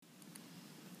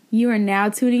You are now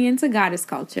tuning into Goddess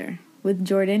Culture with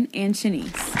Jordan and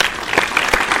Shanice.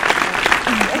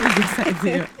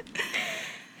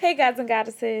 Hey, gods and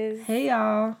goddesses. Hey,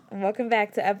 y'all. And welcome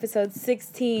back to episode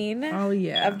 16 of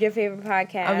your favorite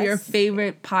podcast. Of your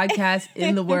favorite podcast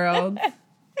in the world,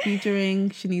 featuring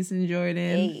Shanice and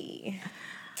Jordan. Hey.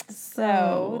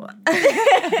 So,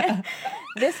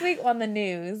 this week on the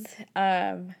news,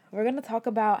 we're going to talk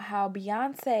about how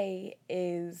Beyonce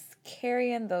is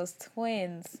carrying those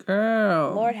twins.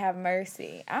 Girl. Lord have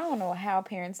mercy. I don't know how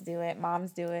parents do it,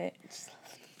 moms do it.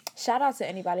 Shout out to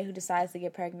anybody who decides to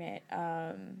get pregnant.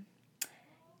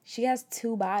 She has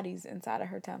two bodies inside of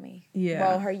her tummy. Yeah.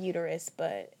 Well, her uterus,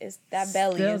 but it's that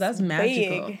belly Still, is that's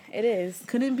magical. Big. It is.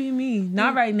 Couldn't be me.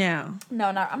 Not right now. No,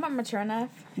 I'm not mature enough.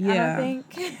 Yeah. I don't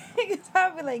think.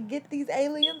 I'll be like, get these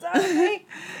aliens out of me.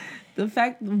 The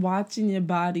fact watching your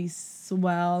body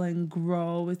swell and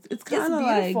grow, it's kind of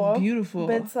like beautiful.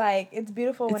 But it's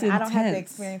beautiful when I don't have to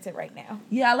experience it right now.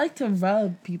 Yeah, I like to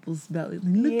rub people's belly.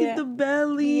 Look at the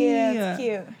belly. Yeah, it's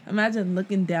cute. Imagine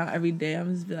looking down every day.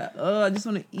 I'm just be like, oh, I just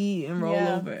want to eat and roll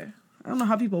over. I don't know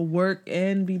how people work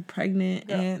and be pregnant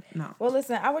and no. Well,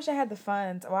 listen, I wish I had the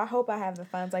funds. Well, I hope I have the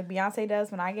funds like Beyonce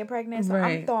does when I get pregnant. So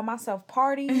I'm throwing myself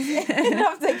parties and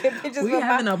I'm taking pictures. We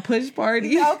having a push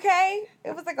party. Okay,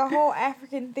 it was like a whole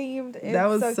African themed. That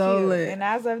was so cute. Lit. And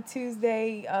as of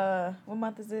Tuesday, what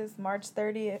month is this? May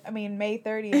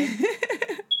 30th.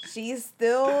 She's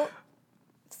still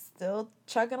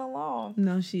chugging along.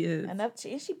 No, she is. And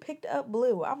she picked up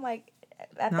Blue. I'm like.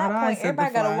 At that point,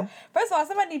 everybody gotta. First of all,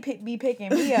 somebody need to be picking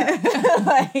me up.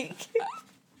 Like,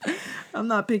 I'm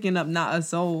not picking up not a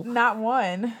soul. Not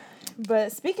one.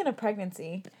 But speaking of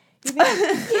pregnancy, you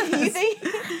think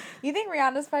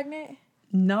Rihanna's pregnant?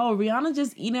 No, Rihanna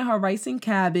just eating her rice and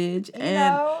cabbage,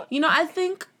 and I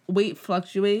think weight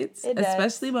fluctuates,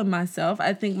 especially with myself.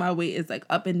 I think my weight is like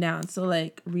up and down. So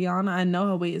like Rihanna, I know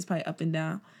her weight is probably up and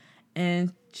down,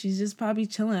 and she's just probably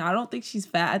chilling. I don't think she's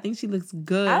fat. I think she looks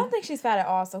good. I don't think she's fat at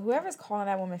all. So whoever's calling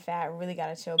that woman fat really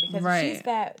gotta chill. Because if she's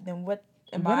fat, then what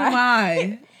am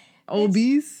I?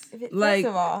 Obese? First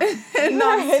of all, you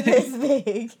know this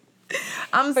big.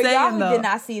 I'm For saying y'all who though. did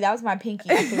not see, that was my pinky.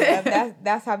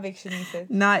 That's how big Shanice is.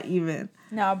 Not even.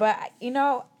 No, but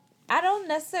I don't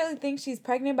necessarily think she's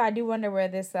pregnant, but I do wonder where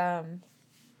this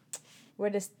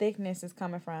thickness is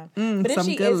coming from. But if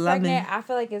she is pregnant, I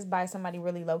feel like it's by somebody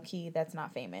really low key that's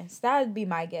not famous. That would be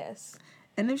my guess.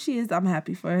 And if she is, I'm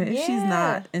happy for her. If she's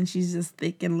not, and she's just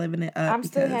thick and living it up, I'm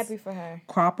still happy for her.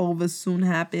 Crop over soon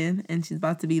happen, and she's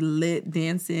about to be lit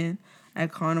dancing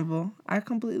at Carnival. I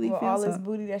completely feel all this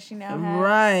booty that she now has.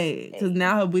 Right, because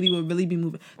now her booty will really be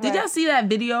moving. Did y'all see that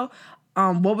video?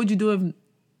 What would you do if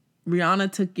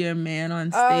Rihanna took your man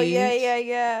on stage? Oh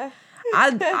yeah.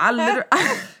 I literally,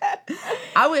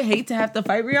 I would hate to have to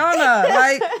fight Rihanna.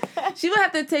 Like, she would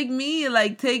have to take me.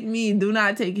 Do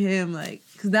not take him. Like,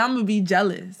 because now I'm gonna be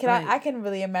jealous. I can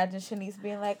really imagine Shanice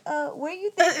being like, where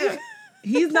you think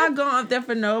he's not going up there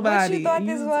for nobody. What you thought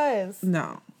this was?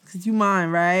 No, because you mine,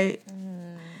 right?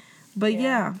 But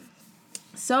yeah.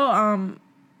 So,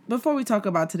 before we talk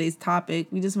about today's topic,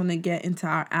 we just want to get into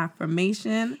our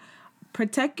affirmation.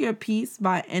 Protect your peace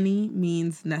by any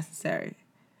means necessary.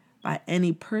 By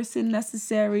any person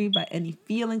necessary, by any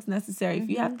feelings necessary.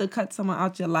 If you have to cut someone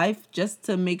out your life just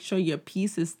to make sure your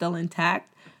peace is still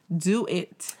intact, do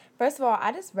it. First of all,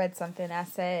 I just read something that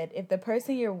said, if the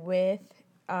person you're with,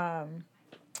 I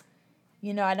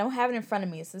don't have it in front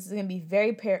of me, so this is going to be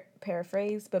very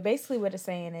paraphrased, but basically what it's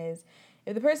saying is,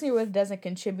 if the person you're with doesn't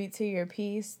contribute to your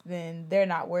peace, then they're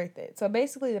not worth it. So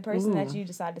basically the person that you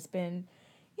decide to spend,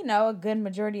 a good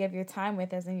majority of your time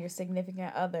with, as in your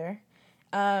significant other,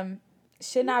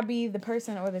 should not be the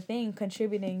person or the thing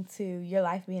contributing to your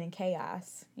life being in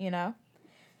chaos,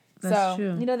 That's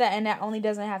true. And that only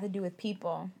doesn't have to do with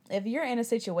people. If you're in a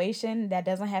situation that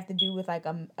doesn't have to do with like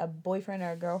a boyfriend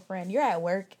or a girlfriend, you're at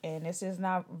work and it's just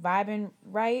not vibing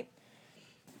right,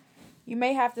 you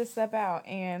may have to step out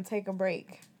and take a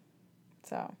break.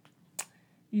 So.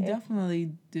 You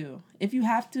definitely do. If you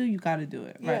have to, you got to do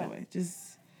it right away.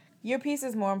 Your peace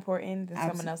is more important than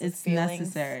someone else's feelings. It's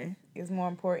necessary. It's more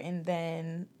important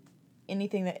than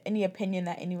any opinion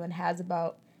that anyone has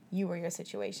about you or your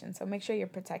situation. So make sure you're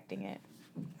protecting it.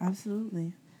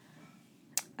 Absolutely.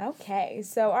 Okay,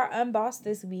 so our unbossed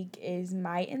this week is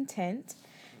My Intent.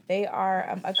 They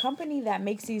are a company that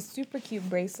makes these super cute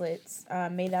bracelets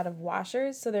made out of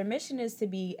washers. So their mission is to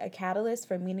be a catalyst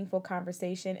for meaningful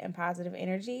conversation and positive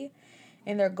energy.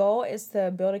 And their goal is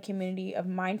to build a community of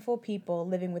mindful people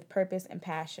living with purpose and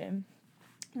passion.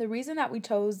 The reason that we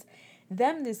chose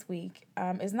them this week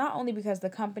is not only because the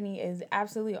company is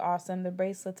absolutely awesome, the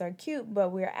bracelets are cute,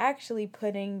 but we're actually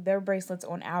putting their bracelets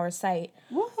on our site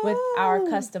with our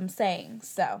custom sayings.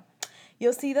 So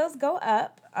you'll see those go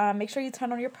up. Make sure you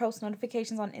turn on your post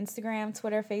notifications on Instagram,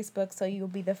 Twitter, Facebook, so you'll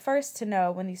be the first to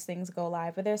know when these things go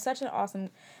live. But they're such an awesome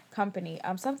company.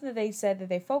 Something that they said that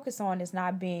they focus on is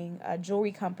not being a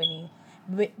jewelry company,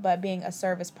 but being a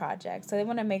service project. So they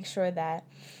want to make sure that,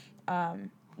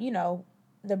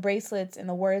 the bracelets and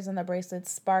the words on the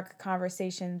bracelets spark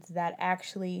conversations that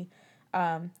actually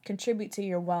contribute to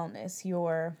your wellness,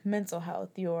 your mental health,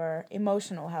 your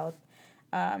emotional health.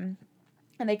 And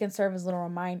they can serve as little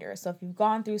reminders. So if you've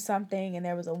gone through something and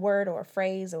there was a word or a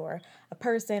phrase or a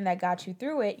person that got you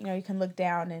through it, you can look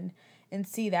down and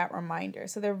see that reminder.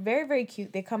 So they're very, very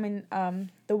cute. They come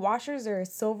in, the washers are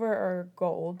silver or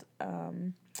gold.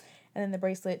 And then the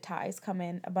bracelet ties come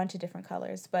in a bunch of different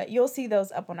colors. But you'll see those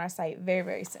up on our site very,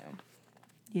 very soon.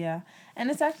 Yeah.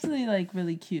 And it's actually,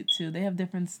 really cute, too. They have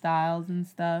different styles and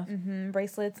stuff. Mm-hmm.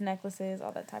 Bracelets, necklaces,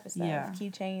 all that type of stuff. Yeah.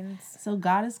 Keychains. So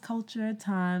Goddess Culture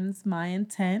times My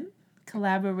Intent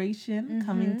collaboration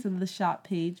coming to the shop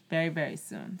page very, very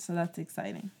soon. So that's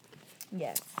exciting.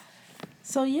 Yes.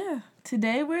 So, yeah.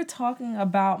 Today we're talking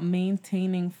about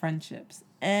maintaining friendships.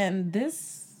 And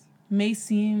this may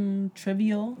seem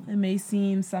trivial. It may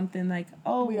seem something like,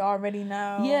 oh, we already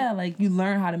know. Yeah, you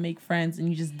learn how to make friends and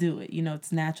you just do it.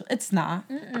 It's natural. It's not.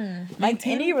 Like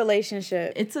any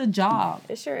relationship. It's a job.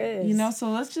 It sure is.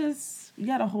 So we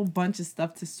got a whole bunch of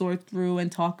stuff to sort through and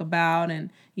talk about and,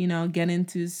 get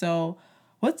into. So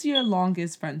what's your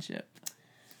longest friendship?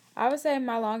 I would say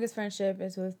my longest friendship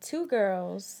is with two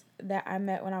girls that I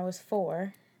met when I was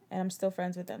 4, and I'm still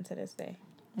friends with them to this day.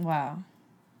 Wow.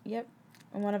 Yep.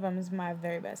 And one of them is my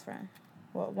very best friend.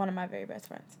 Well, one of my very best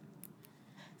friends.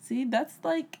 See, that's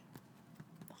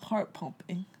heart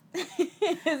pumping.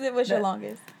 What's your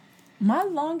longest? My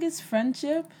longest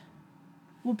friendship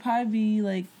would probably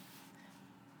be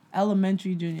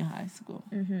elementary, junior high school.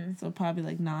 Mm-hmm. So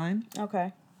probably 9.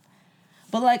 Okay.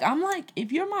 But I'm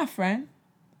if you're my friend,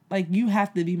 you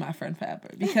have to be my friend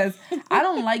forever because I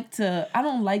don't like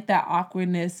that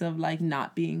awkwardness of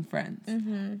not being friends.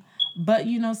 Mm-hmm. But,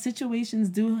 situations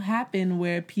do happen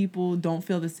where people don't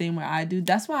feel the same way I do.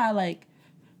 That's why I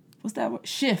what's that word?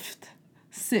 Sift.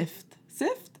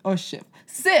 Or shift?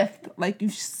 Sift. You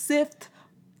sift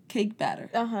cake batter.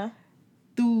 Uh-huh.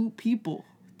 Through people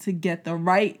to get the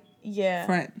right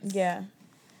friends. Yeah.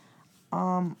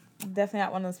 Definitely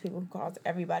not one of those people who calls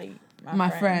everybody my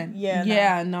friend. Yeah.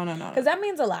 Yeah, no. Because that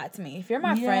means a lot to me. If you're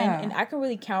my friend, and I can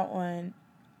really count on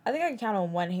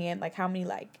one hand, how many,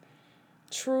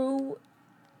 true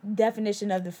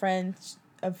definition of friends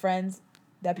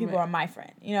that people are my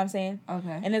friend. You know what I'm saying?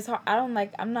 Okay. And it's hard. I'm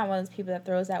not one of those people that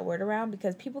throws that word around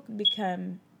because people can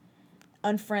become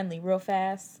unfriendly real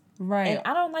fast. Right. And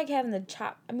I don't like having to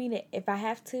chop. I mean, if I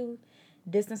have to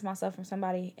distance myself from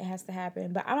somebody, it has to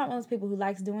happen. But I'm not one of those people who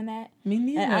likes doing that. Me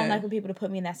neither. And I don't like when people to put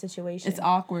me in that situation. It's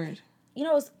awkward.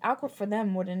 It's awkward for them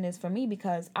more than it is for me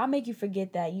because I'll make you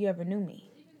forget that you ever knew me.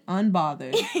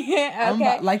 Unbothered.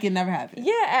 Okay. It never happened.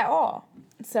 Yeah, at all.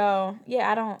 So yeah,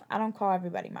 I don't call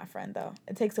everybody my friend though.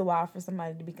 It takes a while for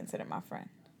somebody to be considered my friend.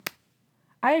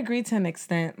 I agree to an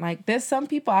extent. There's some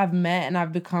people I've met and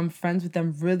I've become friends with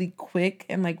them really quick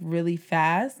and really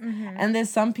fast. Mm-hmm. And there's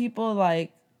some people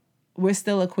we're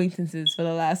still acquaintances for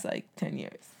the last 10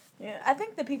 years. Yeah, I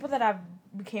think the people that I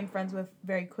became friends with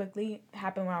very quickly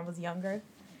happened when I was younger.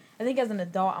 I think as an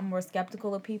adult I'm more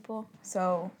skeptical of people,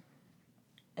 so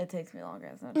it takes me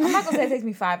longer. I'm not going to say it takes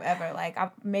me 5 ever.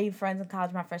 I've made friends in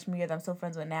college my freshman year that I'm still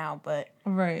friends with now, but...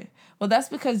 Right. Well, that's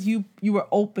because you were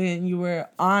open, you were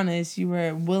honest, you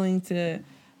were willing to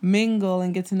mingle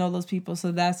and get to know those people,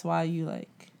 so that's why you,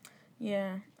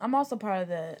 Yeah. I'm also part of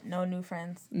the no new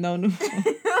friends. No new friends.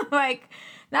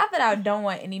 Not that I don't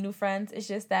want any new friends. It's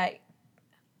just that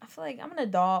I feel like I'm an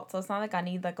adult, so it's not I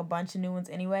need, a bunch of new ones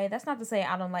anyway. That's not to say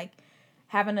I don't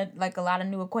having a lot of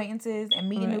new acquaintances and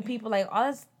meeting new people, all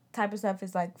this type of stuff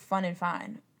is fun and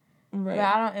fine. Right.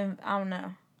 But I don't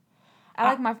know.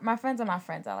 I like my friends are my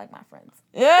friends. I like my friends.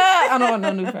 Yeah, I don't want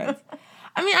no new friends.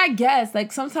 I mean, I guess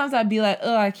sometimes I'd be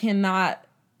I cannot.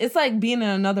 It's being in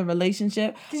another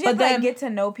relationship. Because you have to get to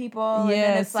know people. Yeah,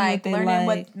 and then it's learning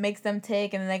what makes them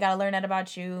tick, and then they gotta learn that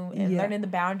about you and learning the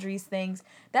boundaries, things.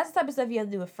 That's the type of stuff you have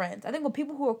to do with friends. I think with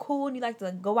people who are cool and you like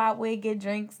to go out with, get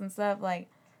drinks and stuff,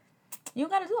 you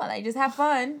don't gotta do all that. You just have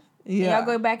fun. Yeah. Y'all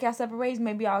go back y'all separate ways.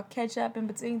 Maybe y'all catch up in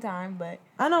between time, but...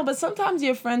 I know, but sometimes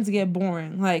your friends get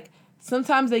boring.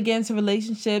 Sometimes they get into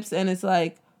relationships and it's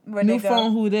new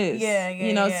phone, who this?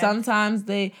 Yeah. Sometimes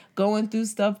they going through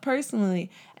stuff personally.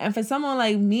 And for someone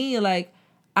like me, like,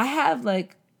 I have,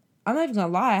 like, I'm not even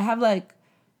gonna lie, I have, like,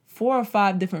 4 or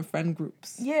 5 different friend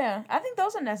groups. Yeah, I think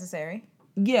those are necessary.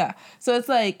 Yeah. So it's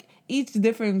like each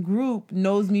different group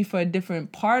knows me for a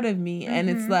different part of me. And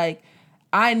it's like,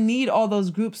 I need all those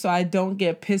groups so I don't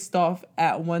get pissed off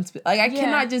at once. Like, I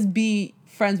cannot just be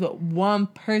friends with one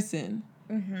person.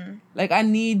 Like, I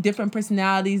need different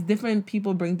personalities. Different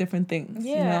people bring different things.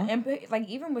 Yeah, and like,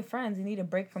 even with friends, you need a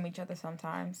break from each other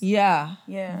sometimes. Yeah.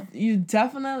 Yeah. You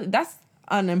definitely, that's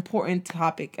an important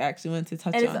topic, actually, when to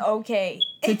touch on. And it's okay.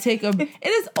 To take it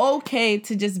is okay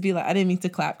to just be like, I didn't mean to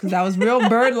clap because that was real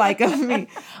bird-like of me.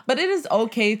 But it is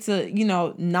okay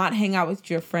to, not hang out with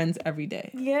your friends every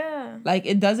day. Yeah. Like,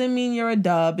 it doesn't mean you're a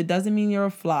dub. It doesn't mean you're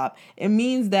a flop. It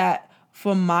means that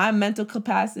for my mental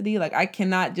capacity, like, I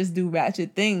cannot just do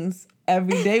ratchet things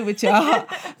every day with y'all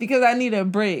because I need a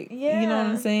break. Yeah. You know what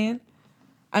I'm saying?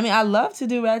 I mean, I love to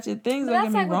do ratchet things. But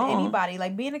that's like with anybody.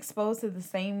 Like, being exposed to the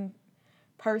same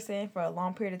person for a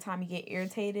long period of time, you get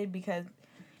irritated because,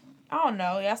 I don't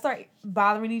know, y'all start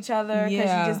bothering each other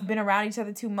because you just been around each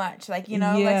other too much. Like, like,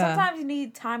 sometimes you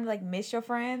need time to, like, miss your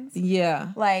friends.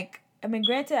 Yeah. Like, I mean,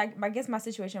 granted, I guess my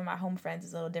situation with my home friends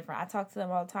is a little different. I talk to them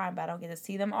all the time, but I don't get to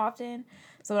see them often.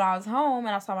 So when I was home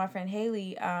and I saw my friend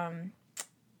Haley,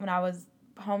 when I was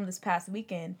home this past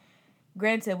weekend,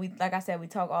 granted, like I said, we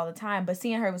talk all the time, but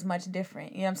seeing her was much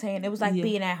different. You know what I'm saying? It was like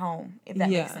being at home, if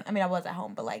that makes sense. I mean, I was at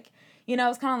home, but, like, it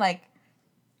was kind of like,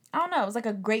 I don't know, it was like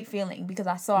a great feeling because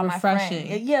I saw my friend.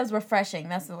 It was refreshing.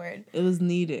 That's the word. It was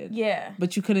needed. Yeah.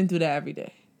 But you couldn't do that every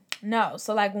day. No.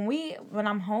 So, like, when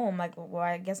I'm home, like, well,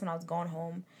 I guess when I was going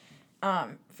home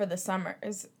for the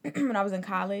summers, when I was in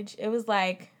college, it was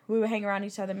like we would hang around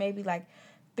each other maybe, like,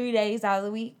 3 days out of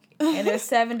the week. And there's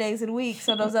 7 days of the week.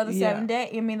 So those other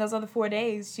those other 4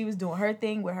 days, she was doing her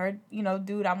thing with her,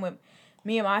 dude. I'm with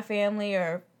me and my family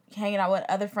or hanging out with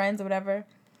other friends or whatever.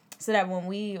 So that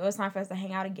when it was time for us to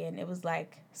hang out again, it was,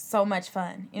 like, so much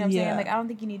fun. You know what I'm saying? Like, I don't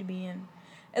think you need to be in,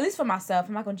 at least for myself,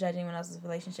 I'm not going to judge anyone else's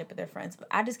relationship with their friends, but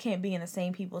I just can't be in the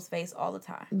same people's face all the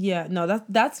time. Yeah, no,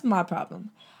 that's my problem.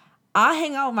 I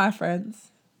hang out with my friends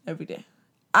every day.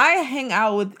 I hang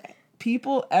out with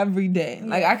people every day.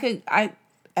 Like,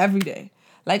 every day.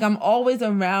 Like, I'm always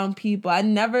around people. I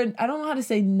don't know how to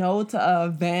say no to an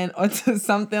event or to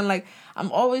something. Like,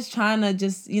 I'm always trying to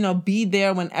just, be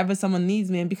there whenever someone needs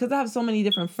me. And because I have so many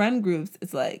different friend groups,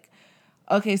 it's like,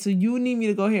 okay, so you need me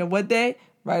to go here. What day?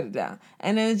 Write it down.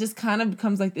 And then it just kind of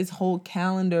becomes like this whole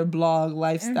calendar blog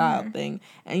lifestyle thing.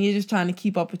 And you're just trying to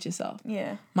keep up with yourself.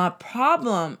 Yeah. My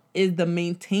problem is the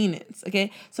maintenance,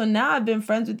 okay? So now I've been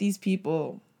friends with these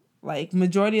people. Like,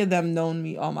 majority of them known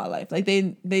me all my life. Like,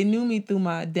 they knew me through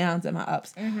my downs and my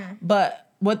ups. But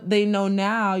what they know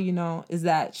now, is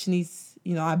that Shanice,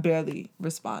 I barely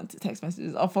respond to text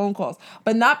messages or phone calls.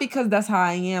 But not because that's how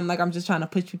I am. Like, I'm just trying to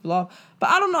push people off. But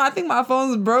I don't know. I think my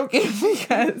phone's broken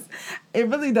because it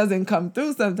really doesn't come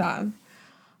through sometimes.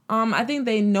 I think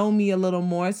they know me a little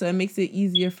more, so it makes it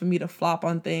easier for me to flop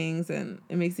on things. And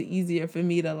it makes it easier for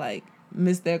me to, like,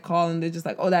 miss their call and they're just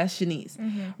like, oh, that's Shanice.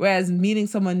 Whereas meeting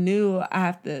someone new,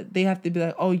 they have to be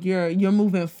like, oh, you're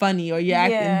moving funny or you're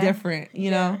acting different, you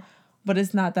know? But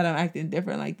it's not that I'm acting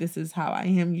different. Like, this is how I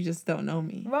am. You just don't know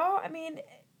me. Well, I mean,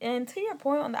 and to your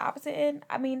point on the opposite end,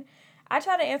 I mean, I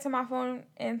try to answer my phone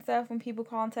and stuff when people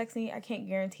call and text me. I can't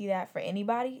guarantee that for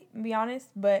anybody, to be honest,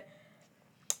 but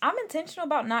I'm intentional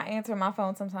about not answering my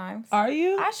phone sometimes. Are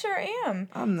you? I sure am.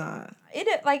 I'm not.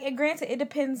 Granted, it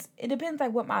depends. It depends,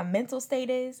 like, what my mental state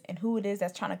is and who it is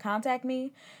that's trying to contact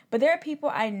me. But there are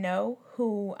people I know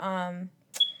who,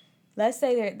 let's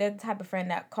say they're the type of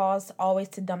friend that calls always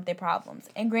to dump their problems.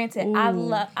 And granted,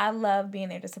 I love being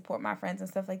there to support my friends and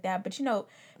stuff like that. But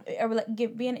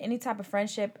being any type of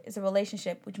friendship is a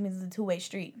relationship, which means it's a 2-way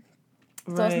street.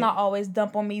 Right. So it's not always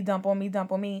dump on me, dump on me,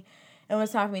 dump on me. And when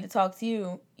it's time for me to talk to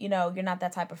you, you're not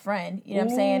that type of friend. You know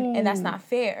what I'm saying? And that's not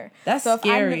fair. That's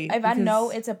scary. If I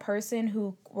know it's a person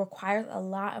who requires a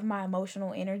lot of my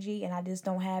emotional energy and I just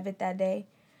don't have it that day,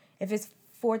 if it's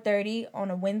 4:30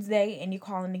 on a Wednesday and you're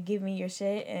calling to give me your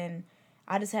shit and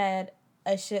I just had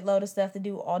a shitload of stuff to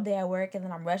do all day at work and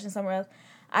then I'm rushing somewhere else,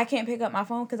 I can't pick up my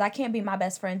phone because I can't be my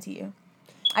best friend to you.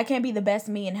 I can't be the best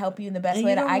me and help you in the best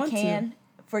way that I can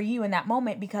for you in that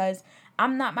moment because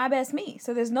I'm not my best me.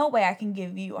 So there's no way I can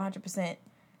give you 100%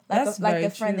 like the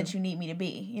friend that you need me to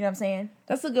be. You know what I'm saying?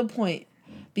 That's a good point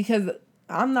because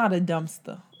I'm not a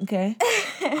dumpster, okay?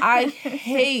 I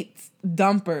hate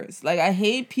dumpers. Like, I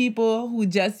hate people who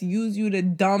just use you to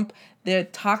dump their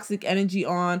toxic energy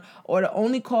on or to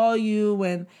only call you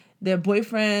when their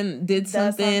boyfriend did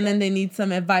something and they need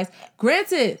some advice.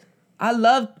 Granted, I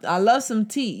love some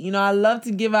tea. You know, I love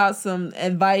to give out some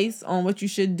advice on what you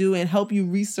should do and help you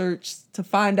research to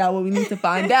find out what we need to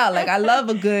find out. Like, I love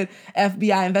a good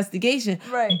FBI investigation.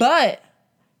 Right. But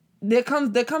there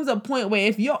comes a point where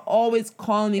if you're always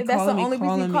calling me, if that's the only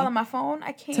reason you calling my phone,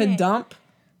 I can't. To dump,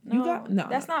 no,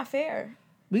 that's not fair.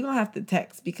 We're gonna have to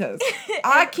text because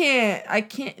I can't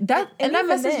that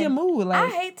messes your mood. Like, I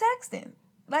hate texting.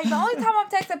 Like, the only time I'm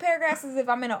texting paragraphs is if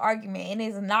I'm in an argument and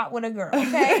it's not with a girl,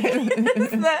 okay?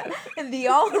 It's the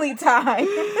only time.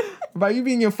 Right, you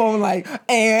be in your phone like,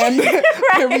 and,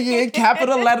 period,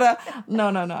 capital letter.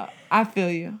 No. I feel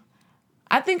you.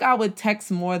 I think I would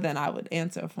text more than I would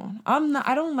answer a phone.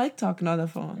 I don't like talking on the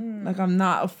phone. Like, I'm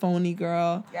not a phony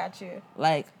girl. Got you.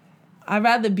 Like, I'd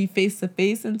rather be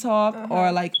face-to-face and talk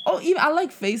or like, even I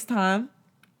like FaceTime.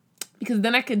 Because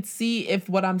then I can see if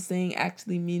what I'm saying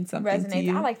actually means something to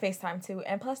you. I like FaceTime too.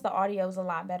 And plus the audio is a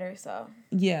lot better, so.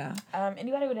 Yeah.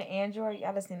 Anybody with an Android,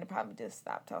 y'all just need to probably just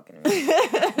stop talking to me.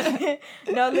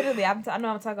 No, literally, I know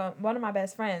I'm talking about one of my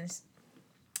best friends.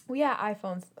 We had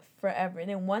iPhones forever.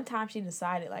 And then one time she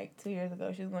decided, like 2 years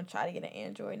ago, she was going to try to get an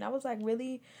Android. And I was like,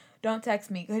 really? Don't text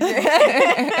me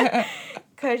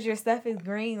because your stuff is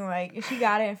green. Like, she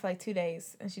got it for like 2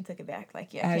 days and she took it back.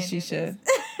 Like, yeah, as she should.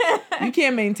 You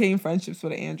can't maintain friendships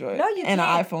with an Android. No, you and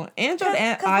can't. An iPhone. Android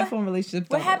and iPhone relationships.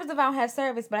 What happens if I don't have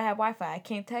service but I have Wi-Fi? I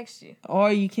can't text you.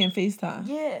 Or you can't FaceTime.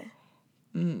 Yeah.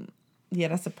 Yeah,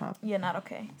 that's a problem. Yeah, not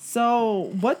okay.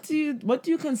 So, what do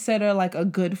you consider like a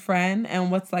good friend,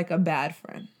 and what's like a bad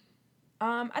friend?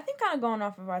 I think kind of going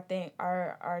off of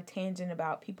our tangent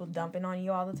about people dumping on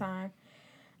you all the time.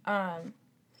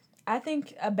 I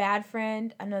think a bad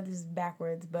friend, I know this is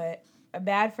backwards, but a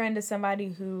bad friend is somebody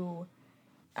who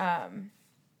kind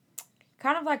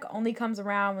of like only comes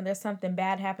around when there's something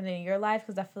bad happening in your life,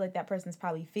 because I feel like that person's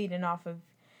probably feeding off of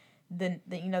the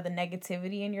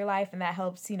negativity in your life, and that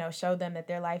helps, show them that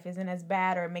their life isn't as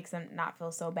bad, or it makes them not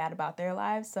feel so bad about their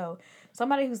lives. So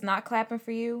somebody who's not clapping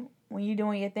for you when you're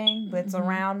doing your thing, but it's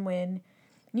around when,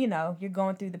 you're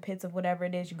going through the pits of whatever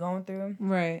it is you're going through.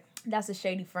 Right. That's a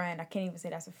shady friend. I can't even say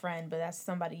that's a friend, but that's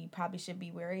somebody you probably should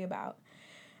be wary about.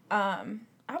 I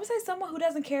would say someone who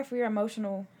doesn't care for your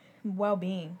emotional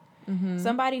well-being. Mm-hmm.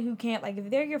 Somebody who can't, like, if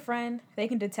they're your friend, they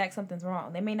can detect something's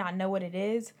wrong. They may not know what it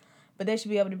is, but they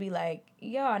should be able to be like,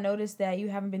 yo, I noticed that you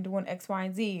haven't been doing X, Y,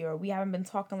 and Z, or we haven't been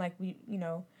talking like we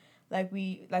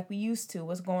used to.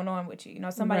 What's going on with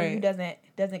you? Somebody who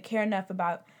doesn't care enough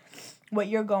about what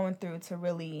you're going through to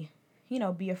really,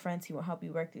 be a friend who will help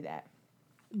you work through that.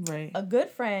 Right. A good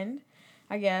friend,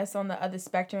 I guess, on the other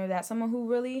spectrum of that, someone who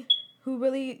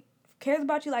really cares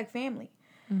about you like family.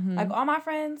 Mm-hmm. Like, all my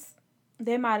friends,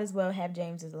 they might as well have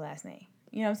James as the last name.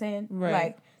 You know what I'm saying? Right.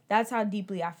 Like, that's how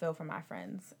deeply I feel for my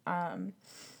friends.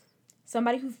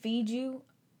 Somebody who feeds you,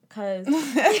 because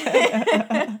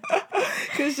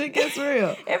shit gets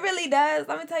real. It really does.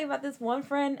 Let me tell you about this one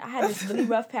friend. I had this really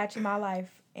rough patch in my life,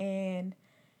 and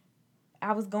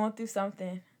I was going through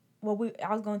something. I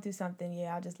was going through something.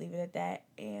 Yeah, I'll just leave it at that.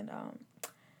 And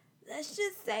let's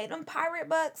just say them pirate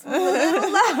bucks was a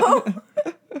little low.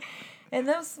 And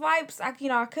those swipes, I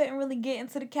couldn't really get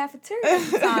into the cafeteria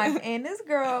at the time. And this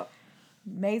girl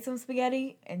made some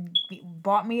spaghetti and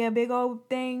bought me a big old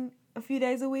thing a few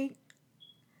days a week.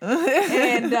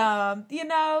 And,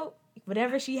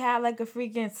 whatever she had, like a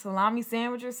freaking salami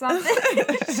sandwich or something,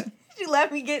 she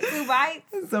let me get 2 bites.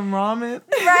 Some ramen.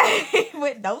 Right.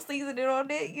 With no seasoning on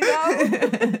it,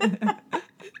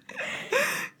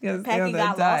 Peggy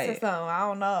got lost or something. I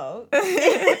don't know.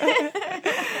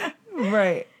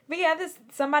 Right. But yeah, this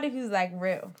somebody who's like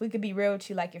real. Who could be real with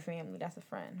you like your family. That's a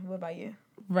friend. What about you?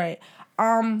 Right.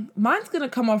 Mine's gonna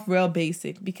come off real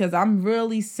basic because I'm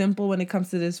really simple when it comes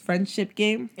to this friendship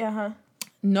game.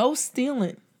 No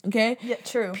stealing. Okay? Yeah,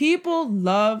 true. People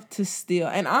love to steal.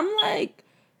 And I'm like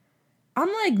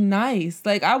nice.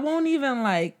 Like, I won't even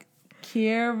like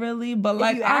care really, but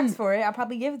like, if you ask for it, I'll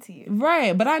probably give it to you.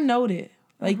 Right, but I know that.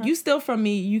 Like, you steal from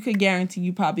me, you could guarantee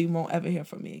you probably won't ever hear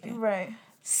from me again. Right.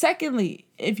 Secondly,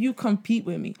 if you compete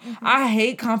with me, I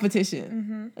hate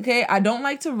competition. Okay? I don't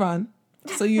like to run.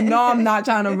 So I'm not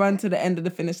trying to run to the end of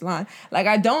the finish line. Like,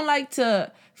 I don't like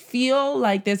to feel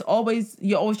like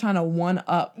you're always trying to one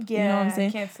up. Yeah, you know what I'm saying?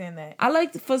 I can't stand that. I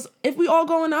like if we all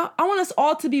going out, I want us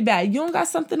all to be bad. You don't got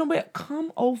something to wear,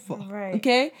 come over. Right.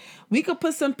 Okay? We could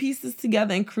put some pieces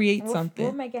together and create something.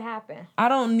 We'll make it happen. I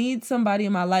don't need somebody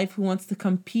in my life who wants to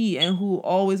compete and who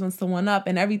always wants to one up,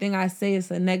 and everything I say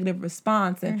is a negative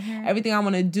response, and everything I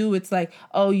want to do, it's like,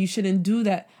 oh, you shouldn't do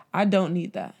that. I don't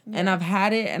need that. Yeah. And I've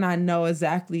had it, and I know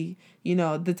exactly, you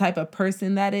know, the type of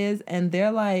person that is. And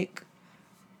they're like,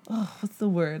 oh, what's the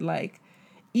word? Like,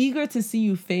 eager to see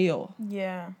you fail.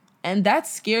 Yeah. And that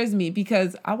scares me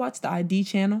because I watch the ID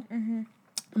channel. Mm-hmm.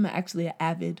 I'm actually an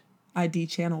avid ID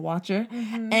channel watcher.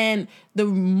 Mm-hmm. And the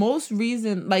most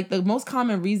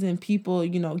common reason people,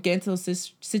 you know, get into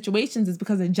those situations is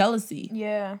because of jealousy.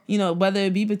 Yeah. You know, whether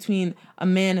it be between a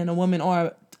man and a woman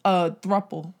or a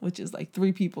throuple, which is like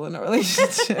 3 people in a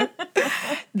relationship.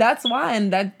 That's why,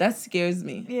 and that scares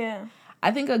me. Yeah.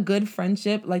 I think a good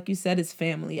friendship, like you said, is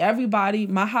family. Everybody,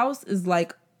 my house is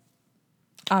like,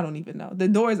 I don't even know. The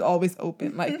door is always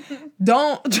open. Like,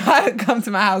 don't try to come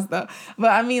to my house, though.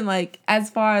 But I mean, like, as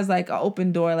far as, like, an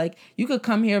open door, like, you could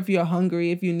come here if you're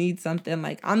hungry, if you need something.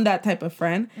 Like, I'm that type of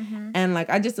friend. Mm-hmm. And, like,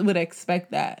 I just would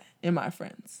expect that in my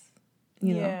friends.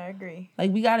 You know? Yeah, I agree.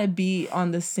 Like, we got to be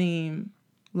on the same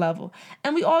level.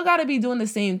 And we all got to be doing the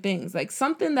same things. Like,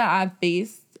 something that I've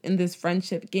faced in this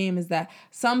friendship game is that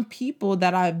some people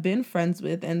that I've been friends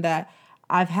with and that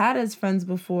I've had as friends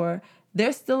before,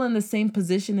 they're still in the same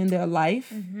position in their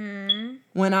life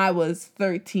when I was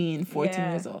 13, 14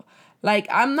 years old. Like,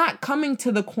 I'm not coming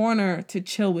to the corner to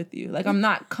chill with you. Like, I'm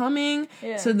not coming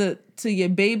to your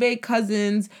baby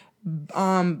cousins,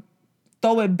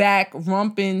 throw it back,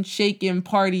 romping, shaking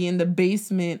party in the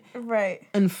basement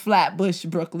in Flatbush,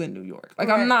 Brooklyn, New York. Like,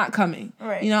 I'm not coming.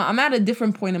 Right. You know, I'm at a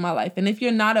different point in my life. And if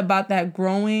you're not about that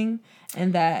growing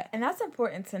and that... And that's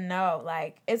important to know.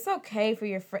 Like, it's okay for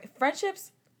your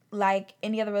friendships, like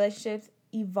any other relationships,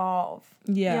 evolve.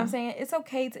 Yeah. You know what I'm saying? It's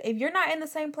okay to... If you're not in the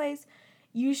same place,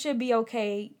 you should be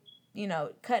okay, you know,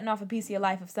 cutting off a piece of your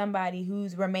life of somebody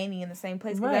who's remaining in the same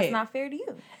place, because that's not fair to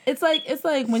you. It's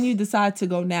like when you decide to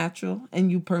go natural and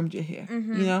you permed your hair.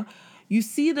 Mm-hmm. You know, you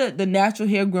see the natural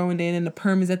hair growing in and the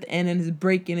perm is at the end and it's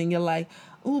breaking and you're like,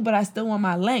 ooh, but I still want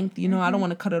my length. You know, I don't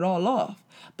want to cut it all off.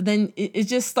 But then it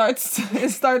just starts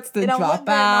to drop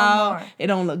out. No, it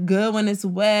don't look good when it's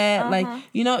wet. Like,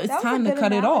 you know, it's time to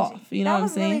cut it off. You know what I'm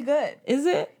saying? That was really good. Is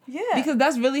it? Yeah. Because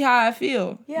that's really how I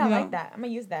feel. Yeah, I like that. I'm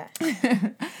going to use that.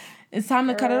 It's time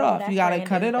to cut it off. You got to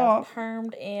cut it off.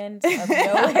 Permed end of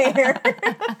your hair.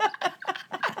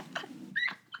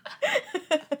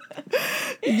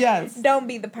 Yes. Don't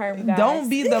be the perm guys. Don't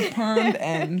be the permed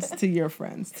ends to your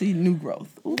friends, to new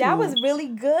growth. Ooh. That was really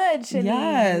good, Shanice.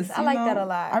 Yes. I like that a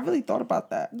lot. I really thought about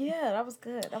that. Yeah, that was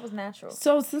good. That was natural.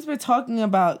 So since we're talking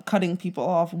about cutting people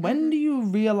off, when do you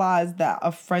realize that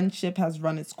a friendship has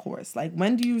run its course? Like,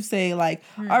 when do you say, like,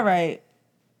 all right,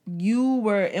 you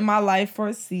were in my life for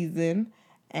a season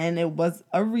and it was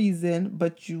a reason,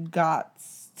 but you got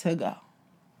to go?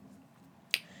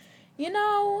 You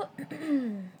know,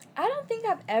 I don't think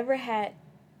I've ever had...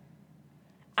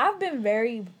 I've been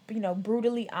very, you know,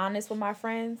 brutally honest with my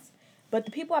friends, but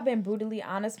the people I've been brutally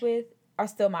honest with are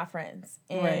still my friends.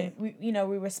 And,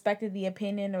 we respected the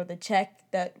opinion or the check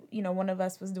that, you know, one of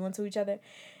us was doing to each other,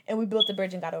 and we built the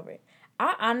bridge and got over it.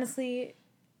 I honestly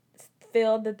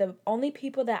feel that the only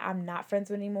people that I'm not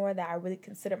friends with anymore that I really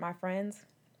consider my friends,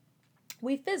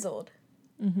 we fizzled.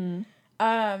 Mm-hmm.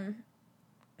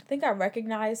 I think I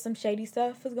recognized some shady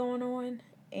stuff was going on,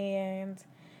 and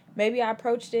maybe I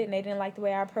approached it and they didn't like the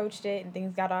way I approached it and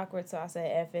things got awkward, so I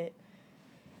said F it.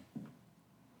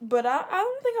 But I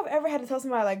don't think I've ever had to tell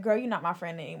somebody, like, girl, you're not my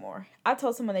friend anymore. I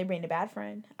told someone they bring a bad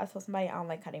friend. I told somebody I don't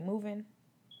like how they moving.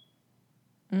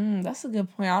 That's a good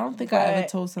point. I don't think I ever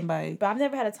told somebody. But I've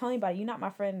never had to tell anybody, you're not my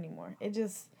friend anymore. It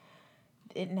just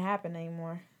didn't happen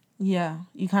anymore. Yeah,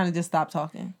 you kind of just stopped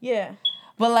talking. Yeah.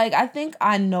 But, like, I think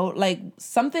I know, like,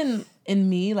 something in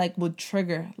me, like, would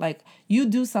trigger. Like, you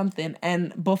do something,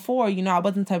 and before, you know, I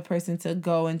wasn't the type of person to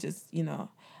go and just, you know,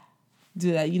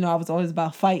 do that. You know, I was always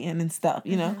about fighting and stuff,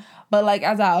 you know? But, like,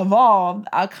 as I evolved,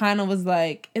 I kind of was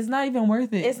like, it's not even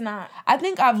worth it. It's not. I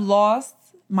think I've lost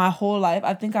my whole life.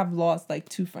 I think I've lost, like,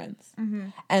 2 friends. Mm-hmm.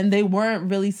 And they weren't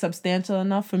really substantial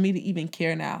enough for me to even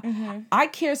care now. Mm-hmm. I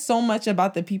care so much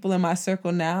about the people in my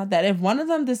circle now that if one of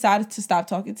them decided to stop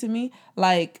talking to me,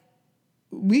 like,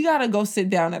 we gotta go sit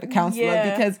down at a counselor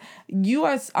because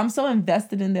I'm so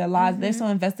invested in their lives. Mm-hmm. They're so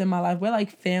invested in my life. We're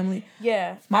like family.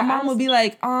 Yeah. My mom would be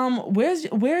like,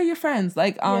 where are your friends?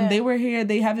 Like, they were here.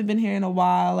 They haven't been here in a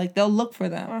while. Like, they'll look for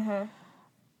them. Uh-huh.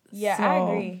 Yeah, so,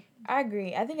 I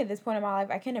agree. I think at this point in my life,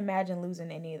 I can't imagine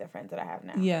losing any of the friends that I have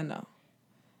now. Yeah, no.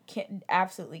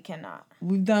 Absolutely cannot.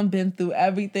 We've been through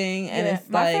everything, and it's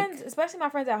my friends, especially my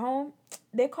friends at home,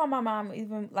 they call my mom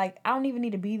even, like, I don't even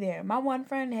need to be there. My one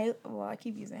friend, I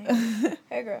keep using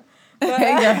hey girl. But,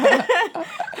 hey girl.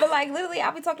 But, like, literally,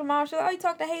 I'll be talking to mom, she's like, oh, you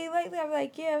talked to Haley lately? I'll be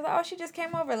like, yeah. I was like, oh, she just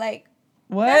came over. Like,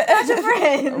 What? That's not your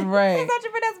friend. Right. That's not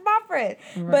your friend. That's my friend.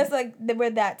 Right. But it's like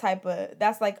we're that type of.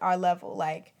 That's like our level.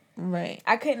 Like, right.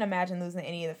 I couldn't imagine losing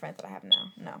any of the friends that I have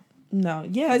now. No. No.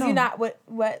 Yeah. Because no. you're not what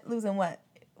losing what.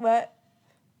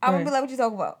 I'm gonna be like, what you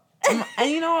talking about? And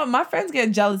you know what? My friends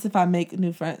get jealous if I make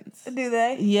new friends. Do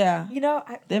they? Yeah. You know,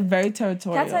 they're very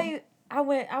territorial. Can I tell you?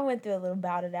 I went through a little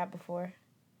bout of that before.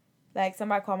 Like,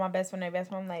 somebody called my best friend their best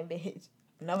friend. I'm like, bitch.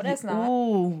 No, that's not.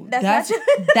 Ooh, that's not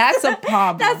that's a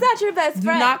problem. That's not your best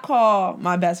friend. Do not call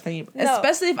my best friend. No.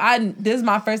 Especially if this is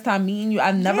my first time meeting you.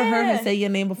 I've never heard her say your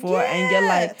name before, and you're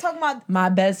like, talking about my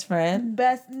best friend.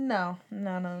 No.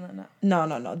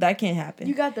 That can't happen.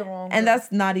 You got the wrong. And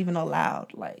that's not even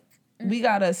allowed. Like, we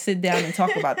gotta sit down and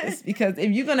talk about this, because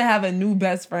if you're gonna have a new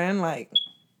best friend, like.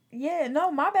 Yeah,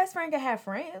 no, my best friend can have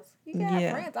friends. You can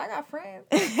have friends. I got friends.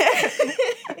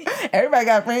 Everybody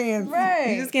got friends.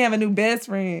 Right. You just can't have a new best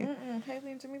friend.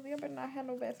 Haley and Jimmy, you better not have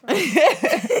no best friend.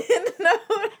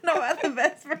 no other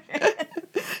best friend.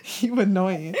 You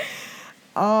annoying.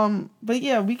 But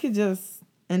yeah, we could just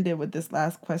end it with this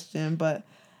last question. But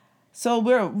so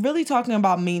we're really talking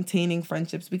about maintaining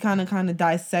friendships. We kind of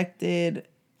dissected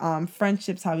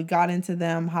friendships, how we got into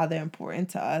them, how they're important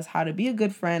to us, how to be a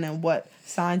good friend, and what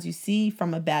signs you see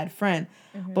from a bad friend.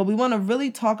 Mm-hmm. But we want to really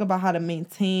talk about how to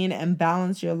maintain and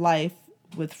balance your life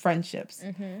with friendships.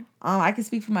 Mm-hmm. I can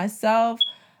speak for myself.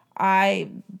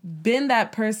 I've been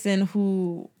that person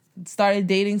who started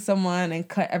dating someone and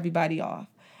cut everybody off.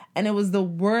 And it was the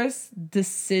worst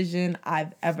decision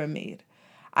I've ever made.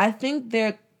 I think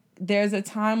there's a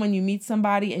time when you meet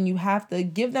somebody and you have to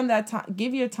give them that time,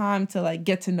 give your time to like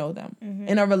get to know them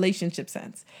in a relationship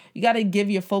sense. You got to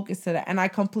give your focus to that. And I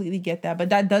completely get that. But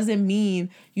that doesn't mean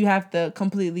you have to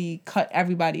completely cut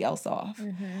everybody else off.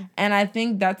 Mm-hmm. And I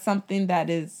think that's something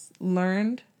that is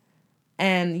learned.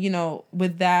 And, you know,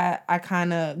 with that, I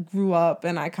kind of grew up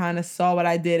and I kind of saw what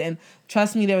I did. And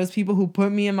trust me, there was people who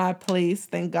put me in my place,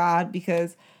 thank God,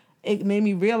 because it made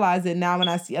me realize that now when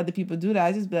I see other people do that,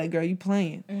 I just be like, girl, you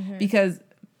playing. Mm-hmm. Because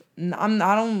I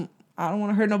don't want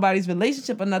to hurt nobody's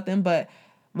relationship or nothing, but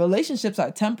relationships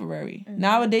are temporary. Mm-hmm.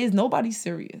 Nowadays, nobody's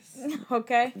serious.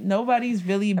 Okay. Nobody's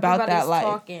really about that life.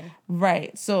 Talking.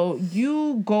 Right. So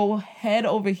you go head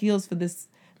over heels for this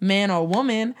man or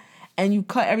woman, and you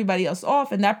cut everybody else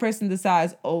off, and that person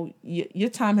decides, oh, your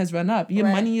time has run up. Your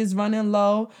money is running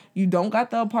low. You don't got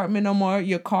the apartment no more.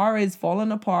 Your car is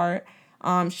falling apart.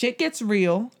 Shit gets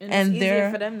real, and it's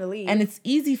easy for them to leave. And it's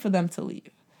easy for them to leave.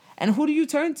 And who do you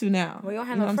turn to now? Well, you don't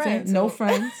have no friends. No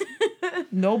friends.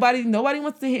 Nobody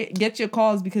wants to get your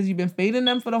calls because you've been fading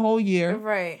them for the whole year.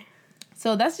 Right.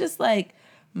 So that's just like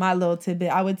my little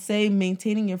tidbit. I would say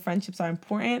maintaining your friendships are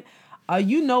important.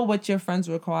 You know what your friends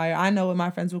require. I know what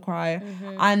my friends require.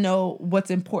 Mm-hmm. I know what's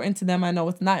important to them. I know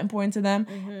what's not important to them.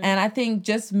 Mm-hmm. And I think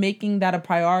just making that a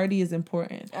priority is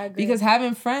important. I agree. Because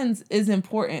having friends is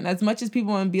important. As much as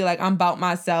people want to be like, I'm about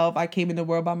myself, I came in the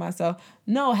world by myself.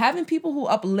 No, having people who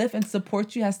uplift and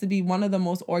support you has to be one of the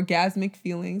most orgasmic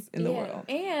feelings in the world.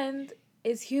 And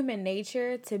it's human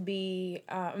nature to be,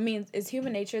 it's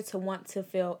human nature to want to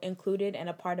feel included and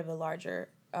a part of a larger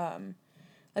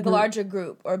a larger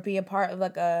group, or be a part of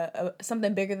like a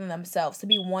something bigger than themselves, to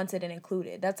be wanted and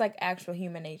included. That's like actual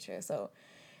human nature. So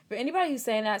for anybody who's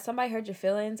saying that, somebody hurt your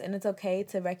feelings, and it's okay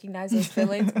to recognize those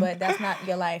feelings, but that's not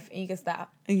your life, and you can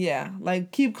stop. Yeah,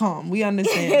 like keep calm. We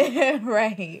understand.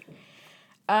 Right.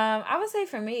 I would say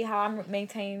for me, how I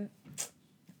maintain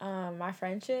my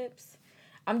friendships,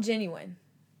 I'm genuine.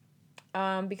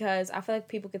 Because I feel like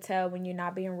people could tell when you're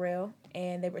not being real,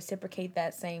 and they reciprocate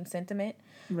that same sentiment.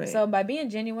 Right. So by being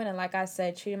genuine and, like I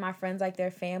said, treating my friends like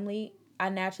their family, I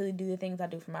naturally do the things I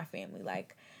do for my family.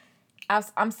 Like,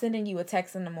 I'm sending you a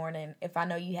text in the morning if I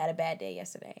know you had a bad day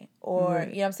yesterday. Or, right.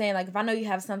 You know what I'm saying? Like, if I know you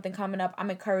have something coming up, I'm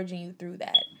encouraging you through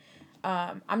that.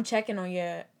 I'm checking on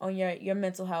your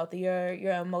mental health, your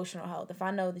emotional health, if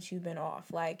I know that you've been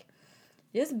off. Like,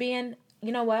 just being...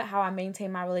 You know what? How I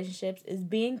maintain my relationships is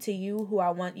being to you who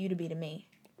I want you to be to me.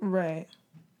 Right.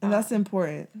 And that's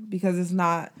important, because it's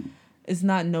not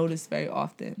noticed very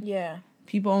often. Yeah.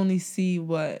 People only see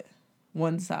what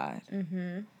one side.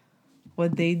 Mm-hmm.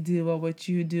 What they do or what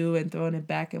you do, and throwing it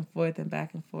back and forth and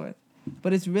back and forth.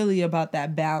 But it's really about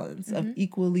that balance of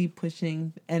equally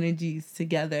pushing energies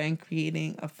together and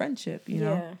creating a friendship, you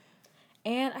know?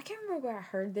 Yeah. And I can't remember where I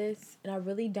heard this, and I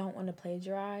really don't want to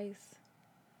plagiarize.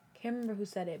 Can't remember who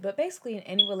said it, but basically in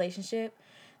any relationship,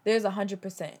 there's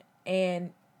 100%, and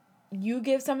you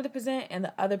give some of the percent, and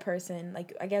the other person,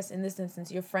 like I guess in this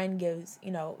instance, your friend gives,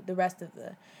 the rest of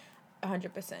the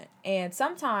 100%. And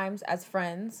sometimes as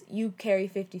friends, you carry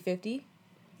 50-50.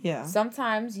 Yeah.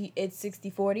 Sometimes it's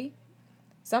 60-40.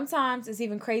 Sometimes it's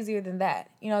even crazier than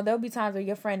that. There'll be times where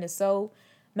your friend is so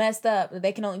messed up that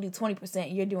they can only do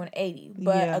 20%, you're doing 80%.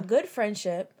 But a good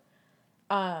friendship,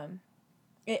 in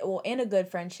a good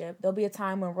friendship, there'll be a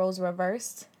time when roles are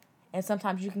reversed, and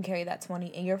sometimes you can carry that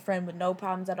 20, and your friend with no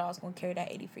problems at all is going to carry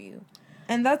that 80 for you.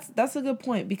 And that's a good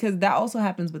point, because that also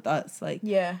happens with us. Like,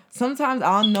 yeah, sometimes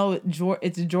I'll know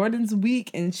it's Jordan's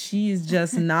week and she's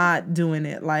just not doing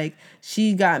it. Like,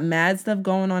 she got mad stuff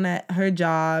going on at her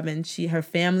job, and her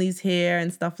family's here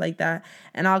and stuff like that.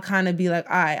 And I'll kind of be like,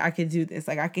 all right, I can do this.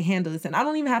 Like, I can handle this. And I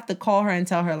don't even have to call her and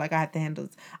tell her, like, I have to handle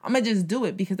this. I'm going to just do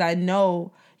it because I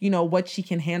know, what she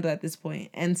can handle at this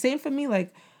point. And same for me,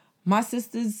 like, my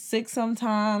sister's sick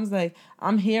sometimes. Like,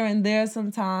 I'm here and there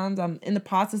sometimes. I'm in the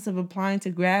process of applying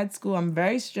to grad school. I'm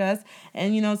very stressed.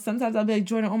 And, sometimes I'll be like,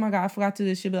 Jordan, oh my God, I forgot to do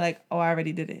this. She'll be like, oh, I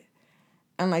already did it.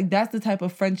 And, like, that's the type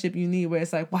of friendship you need, where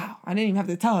it's like, wow, I didn't even have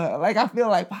to tell her. Like, I feel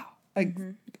like, wow, like,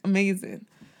 amazing.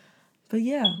 But,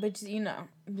 yeah. But,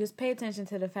 just pay attention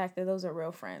to the fact that those are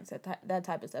real friends that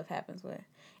type of stuff happens with.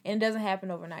 And it doesn't happen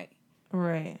overnight.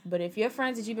 Right. But if your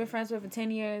friends that you've been friends with for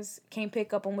 10 years can't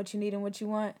pick up on what you need and what you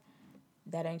want,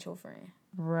 that ain't your friend.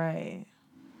 Right.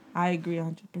 I agree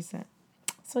 100%.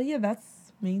 So, yeah, that's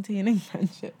maintaining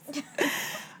friendships.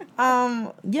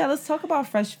 Let's talk about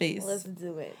fresh face. Let's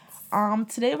do it.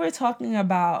 Today we're talking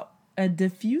about a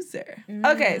diffuser.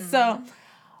 Okay, so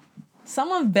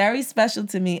someone very special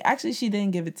to me. Actually, she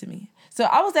didn't give it to me. So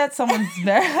I was at someone's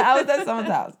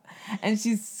house, and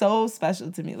she's so special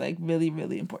to me, like really,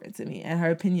 really important to me, and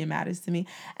her opinion matters to me.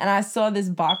 And I saw this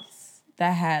box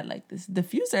that had like this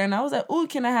diffuser, and I was like, "Ooh,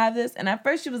 can I have this?" And at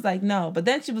first she was like, "No," but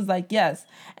then she was like, "Yes,"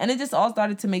 and it just all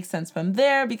started to make sense from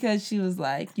there, because she was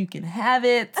like, "You can have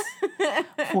it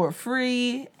for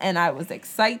free," and I was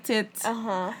excited.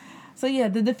 So yeah,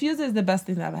 the diffuser is the best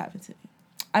thing that ever happened to me.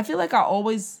 I feel like I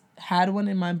always had one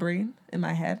in my brain, in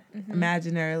my head,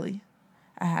 imaginarily.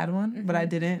 I had one, but I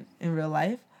didn't in real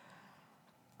life.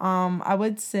 I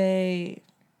would say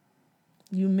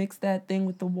you mix that thing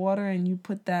with the water and you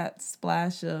put that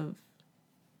splash of,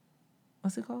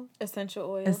 what's it called? Essential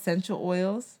oils. Essential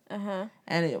oils.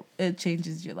 And it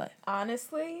changes your life.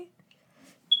 Honestly,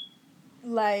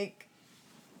 like,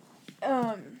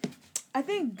 I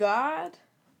think God,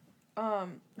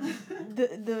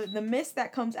 the mist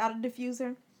that comes out of the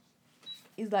diffuser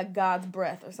is like God's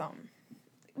breath or something.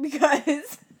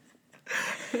 Because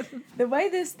the way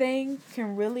this thing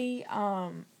can really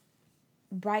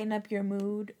brighten up your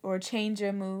mood or change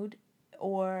your mood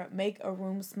or make a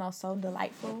room smell so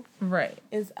delightful, right,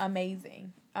 is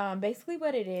amazing. Basically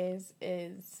what it is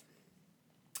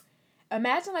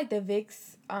imagine like the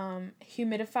Vicks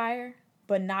humidifier,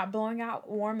 but not blowing out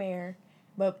warm air,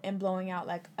 and blowing out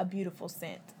like a beautiful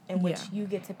scent in which you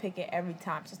get to pick it every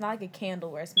time. So it's not like a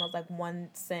candle where it smells like one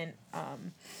scent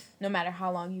no matter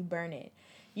how long you burn it.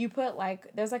 You put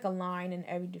there's like a line in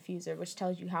every diffuser which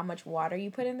tells you how much water you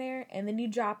put in there, and then you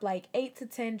drop like 8 to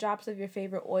 10 drops of your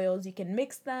favorite oils. You can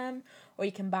mix them, or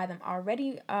you can buy them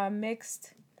already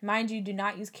mixed. Mind you, do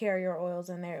not use carrier oils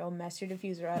in there. It'll mess your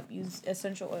diffuser up. Use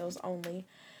essential oils only.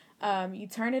 You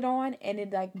turn it on, and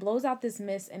it like blows out this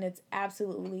mist, and it's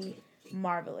absolutely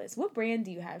marvelous. What brand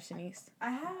do you have, Shanice?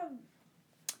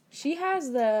 She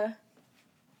has the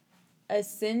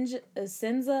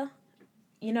Essenza.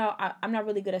 I'm not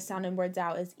really good at sounding words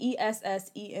out. It's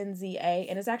Essenza,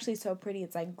 and it's actually so pretty.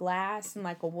 It's like glass and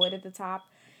like a wood at the top.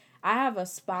 I have a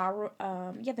spa room.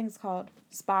 I think it's called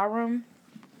Spa Room.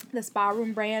 The Spa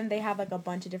Room brand. They have like a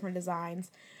bunch of different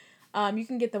designs. You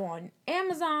can get them on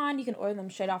Amazon. You can order them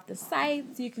straight off the site.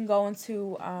 You can go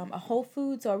into a Whole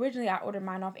Foods. So originally I ordered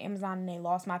mine off Amazon, and they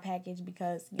lost my package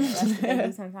because that's what they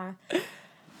do sometimes.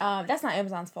 That's not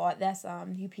Amazon's fault. That's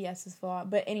UPS's fault.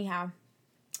 But anyhow,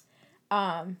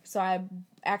 so I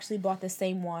actually bought the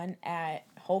same one at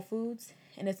Whole Foods,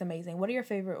 and it's amazing. What are your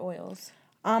favorite oils?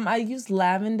 I use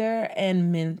lavender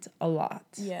and mint a lot.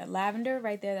 Yeah, lavender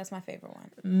right there. That's my favorite one.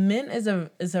 Mint is a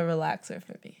relaxer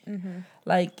for me.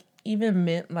 Like, even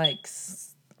mint, like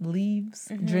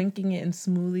leaves, drinking it in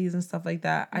smoothies and stuff like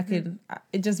that.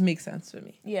 It just makes sense for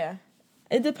me. Yeah.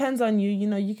 It depends on you.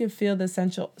 You can smell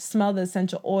the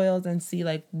essential oils and see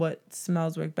like what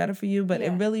smells work better for you. But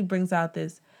it really brings out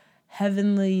this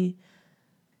heavenly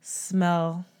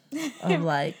smell of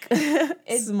like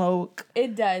smoke.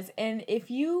 It does. And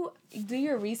if you do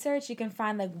your research, you can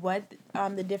find like what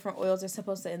the different oils are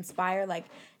supposed to inspire. Like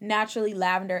naturally,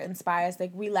 lavender inspires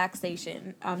like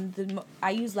relaxation.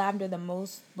 I use lavender the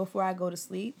most before I go to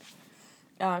sleep.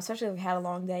 especially if I had a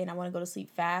long day and I want to go to sleep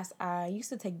fast, I used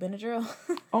to take Benadryl.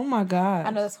 Oh my god. I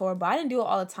know that's horrible. I didn't do it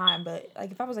all the time, but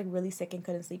like if I was like really sick and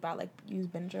couldn't sleep, I'd like use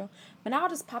Benadryl. But now I'll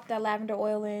just pop that lavender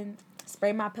oil in,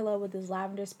 spray my pillow with this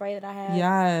lavender spray that I have.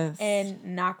 Yes. And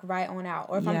knock right on out.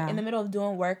 Or if I'm in the middle of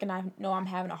doing work and I know I'm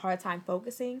having a hard time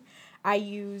focusing, I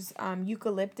use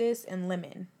eucalyptus and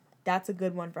lemon. That's a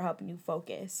good one for helping you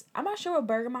focus. I'm not sure what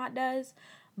bergamot does,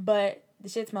 but the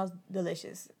shit smells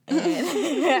delicious.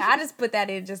 And I just put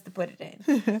that in just to put it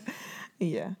in.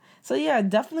 Yeah. So yeah,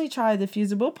 definitely try a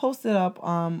diffuser. We'll post it up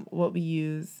what we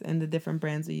use and the different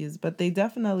brands we use, but they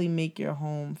definitely make your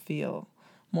home feel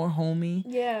more homey.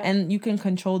 Yeah. And you can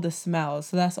control the smell,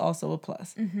 so that's also a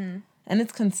plus. Mm-hmm. And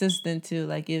it's consistent too.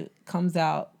 Like it comes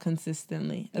out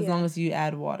consistently as long as you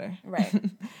add water. Right.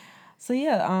 So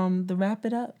yeah, to wrap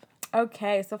it up.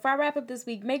 Okay, so for our wrap up this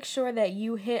week, make sure that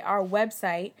you hit our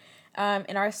website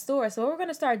in our store. So what we're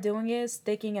gonna start doing is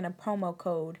sticking in a promo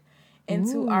code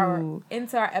into our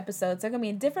episodes. They're gonna be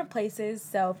in different places.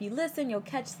 So if you listen, you'll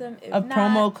catch them. If a not,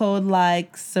 promo code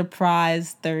like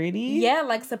surprise 30. Yeah,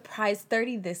 like surprise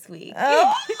 30 this week.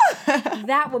 Oh.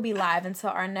 That will be live until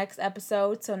our next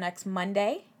episode, so next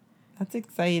Monday. That's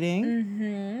exciting.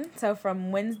 Mm-hmm. So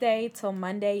from Wednesday till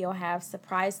Monday, you'll have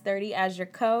surprise 30 as your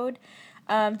code.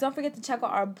 Don't forget to check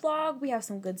out our blog. We have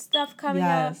some good stuff coming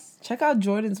up. Check out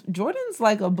Jordan's. Jordan's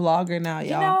like a blogger now, y'all.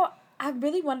 You know, I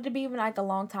really wanted to be like a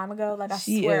long time ago. Like I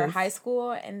swear, high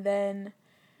school, and then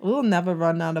we'll never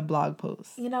run out of blog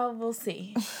posts. You know, we'll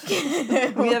see.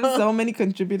 We have so many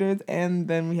contributors, and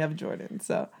then we have Jordan.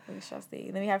 So we shall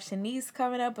see. Then we have Shanice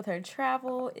coming up with her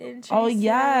travel entry. Oh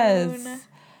yes,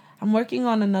 I'm working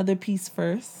on another piece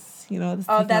first. You know, it's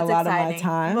taking a lot exciting. of my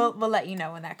time. We'll let you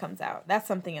know when that comes out. That's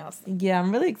something else. Yeah,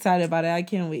 I'm really excited about it. I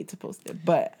can't wait to post it.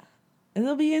 But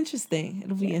it'll be interesting.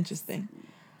 It'll be interesting.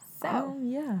 So,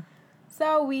 yeah.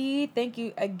 So we thank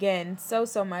you again so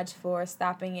much for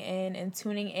stopping in and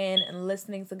tuning in and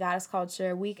listening to Goddess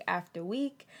Culture week after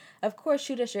week. Of course,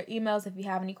 shoot us your emails if you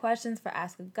have any questions for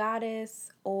Ask a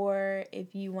Goddess or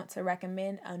if you want to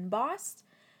recommend Unbossed.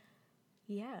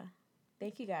 Yeah.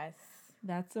 Thank you guys.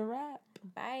 That's a wrap.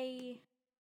 Bye.